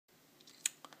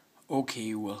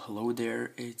Okay, well hello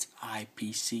there, it's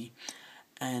IPC,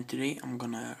 and today I'm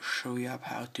gonna show you up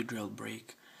how to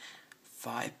jailbreak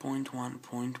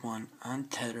 5.1.1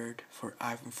 untethered for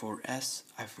iPhone 4S,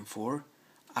 iPhone 4,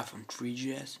 iPhone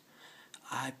 3GS,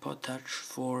 iPod Touch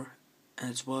 4,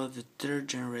 as well as the third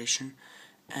generation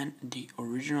and the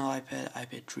original iPad,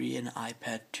 iPad 3 and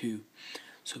iPad 2.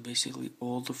 So basically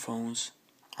all the phones,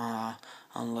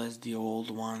 unless the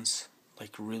old ones,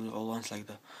 like really old ones like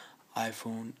the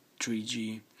iPhone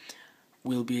 3G,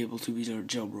 will be able to be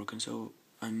jailbroken. So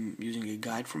I'm using a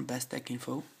guide from Best Tech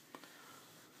Info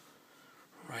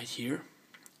right here,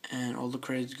 and all the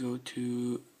credits go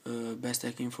to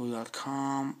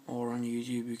besttechinfo.com, or on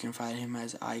YouTube you can find him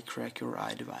as iCrack Your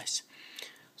iDevice.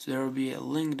 So there will be a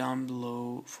link down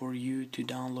below for you to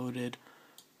download it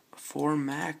for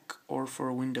Mac or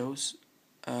for Windows.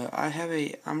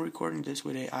 I'm recording this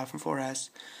with a iPhone 4S,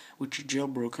 which is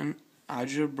jailbroken. I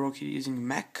jailbroke it using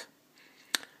Mac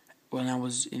when I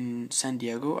was in San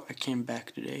Diego. I came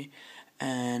back today,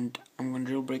 and I'm going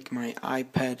to jailbreak my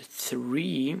iPad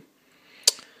 3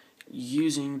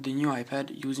 using the new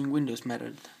iPad using Windows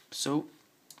method. So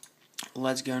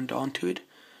let's get on to it.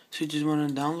 So you just want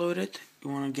to download it.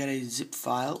 You want to get a zip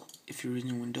file if you're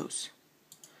using Windows,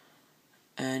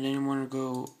 and then you want to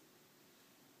go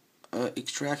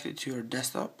extract it to your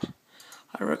desktop.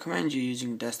 I recommend you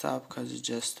using desktop because it's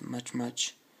just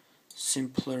much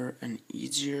simpler and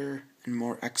easier and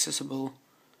more accessible.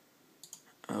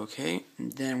 Okay,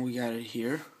 then we got it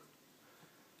here.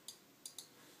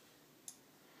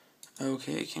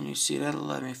 Okay, can you see that?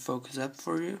 Let me focus up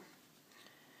for you.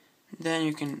 Then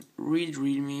you can read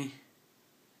README.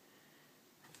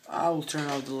 I will turn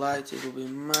off the lights, it will be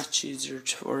much easier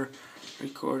for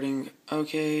recording.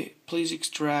 Okay, please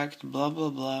extract, blah blah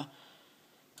blah.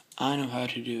 I know how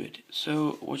to do it.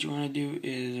 So what you want to do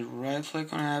is right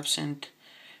click on absent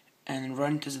and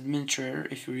run it as administrator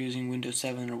if you're using Windows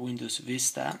 7 or Windows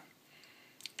Vista.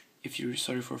 If you're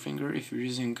if you're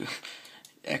using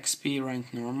XP, run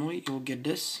it normally, you'll get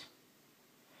this.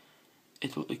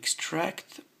 It will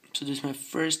extract. So this is my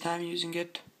first time using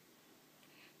it.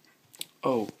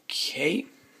 Okay,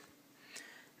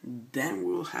 then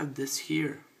we'll have this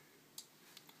here.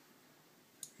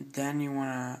 Then you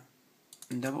wanna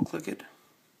double click it,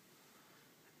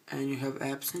 and you have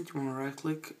absent. You wanna right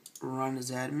click, run as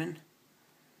admin,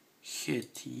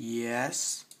 hit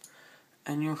yes,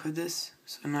 and you'll have this.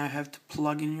 So now I have to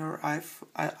plug in your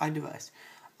iDevice.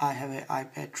 I have an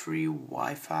iPad 3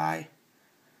 Wi-Fi,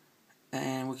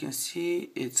 and we can see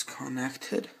it's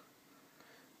connected.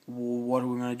 What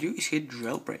we're gonna do is hit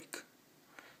jailbreak.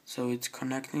 So it's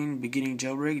connecting, beginning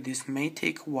jailbreak. This may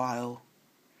take a while,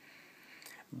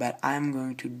 but I'm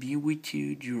going to be with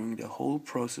you during the whole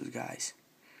process, guys.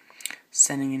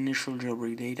 Sending initial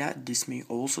jailbreak data, this may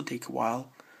also take a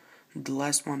while. The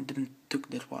last one didn't took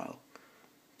that while.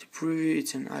 To preview,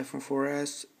 it's an iPhone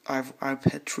 4S,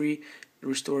 iPad 3,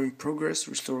 restore in progress,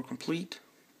 restore complete.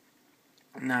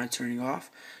 Now it's turning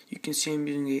off. You can see I'm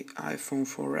using an iPhone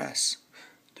 4S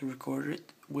to record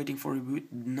it, waiting for reboot,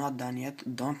 not done yet.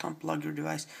 Don't unplug your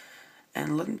device,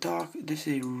 and let me talk. This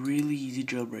is a really easy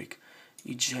jailbreak.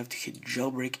 You just have to hit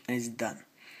jailbreak and it's done.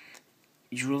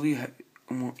 Usually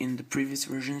in the previous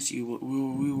versions we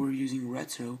were using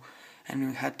retro and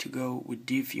we had to go with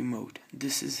DFU mode.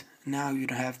 This is, now you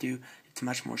don't have to, it's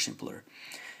much more simpler.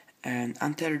 And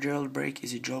untethered jailbreak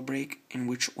is a jailbreak in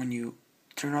which when you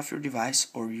turn off your device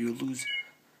or you lose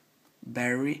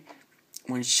battery,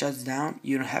 when it shuts down,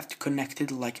 you don't have to connect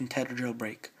it like in tethered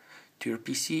jailbreak to your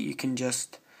PC. You can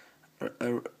just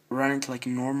run it like a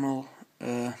normal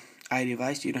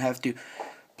iDevice. You don't have to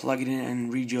plug it in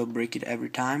and re-jailbreak it every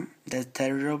time. That's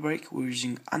tethered jailbreak. We're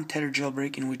using untethered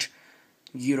jailbreak, in which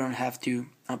you don't have to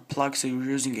unplug, so you're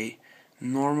using a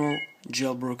normal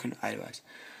jailbroken iDevice.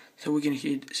 So we can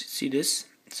see this.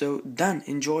 So done.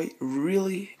 Enjoy.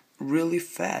 Really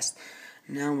fast.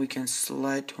 Now we can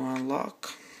slide to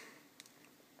unlock.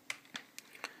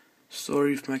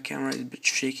 Sorry if my camera is a bit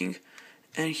shaking.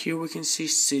 And here we can see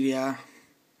Cydia.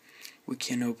 We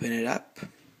can open it up.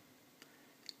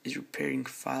 Is repairing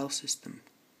file system.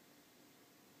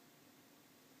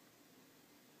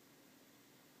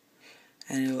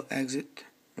 And it'll exit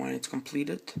when it's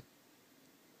completed.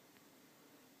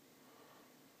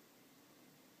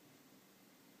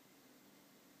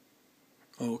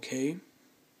 Okay.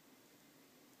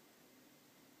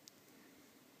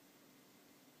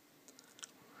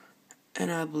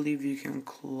 And I believe you can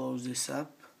close this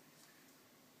up.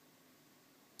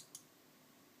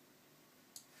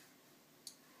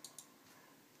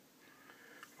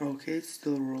 Okay, it's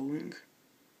still rolling.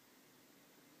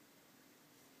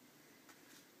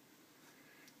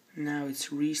 Now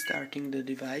it's restarting the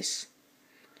device,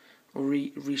 or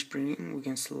respringing. We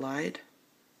can slide.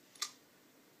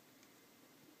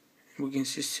 We can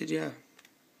see Cydia,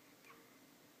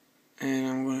 and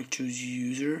I'm going to choose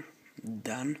user.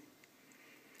 Done.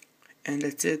 And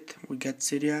that's it. We got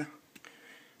Cydia.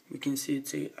 We can see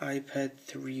it's a iPad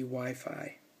 3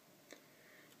 Wi-Fi.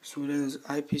 So that is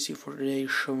iPC for today,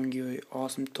 showing you an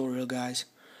awesome tutorial, guys.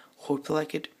 Hope you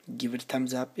like it. Give it a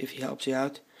thumbs up if it helps you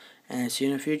out, and see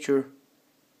you in the future.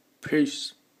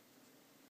 Peace.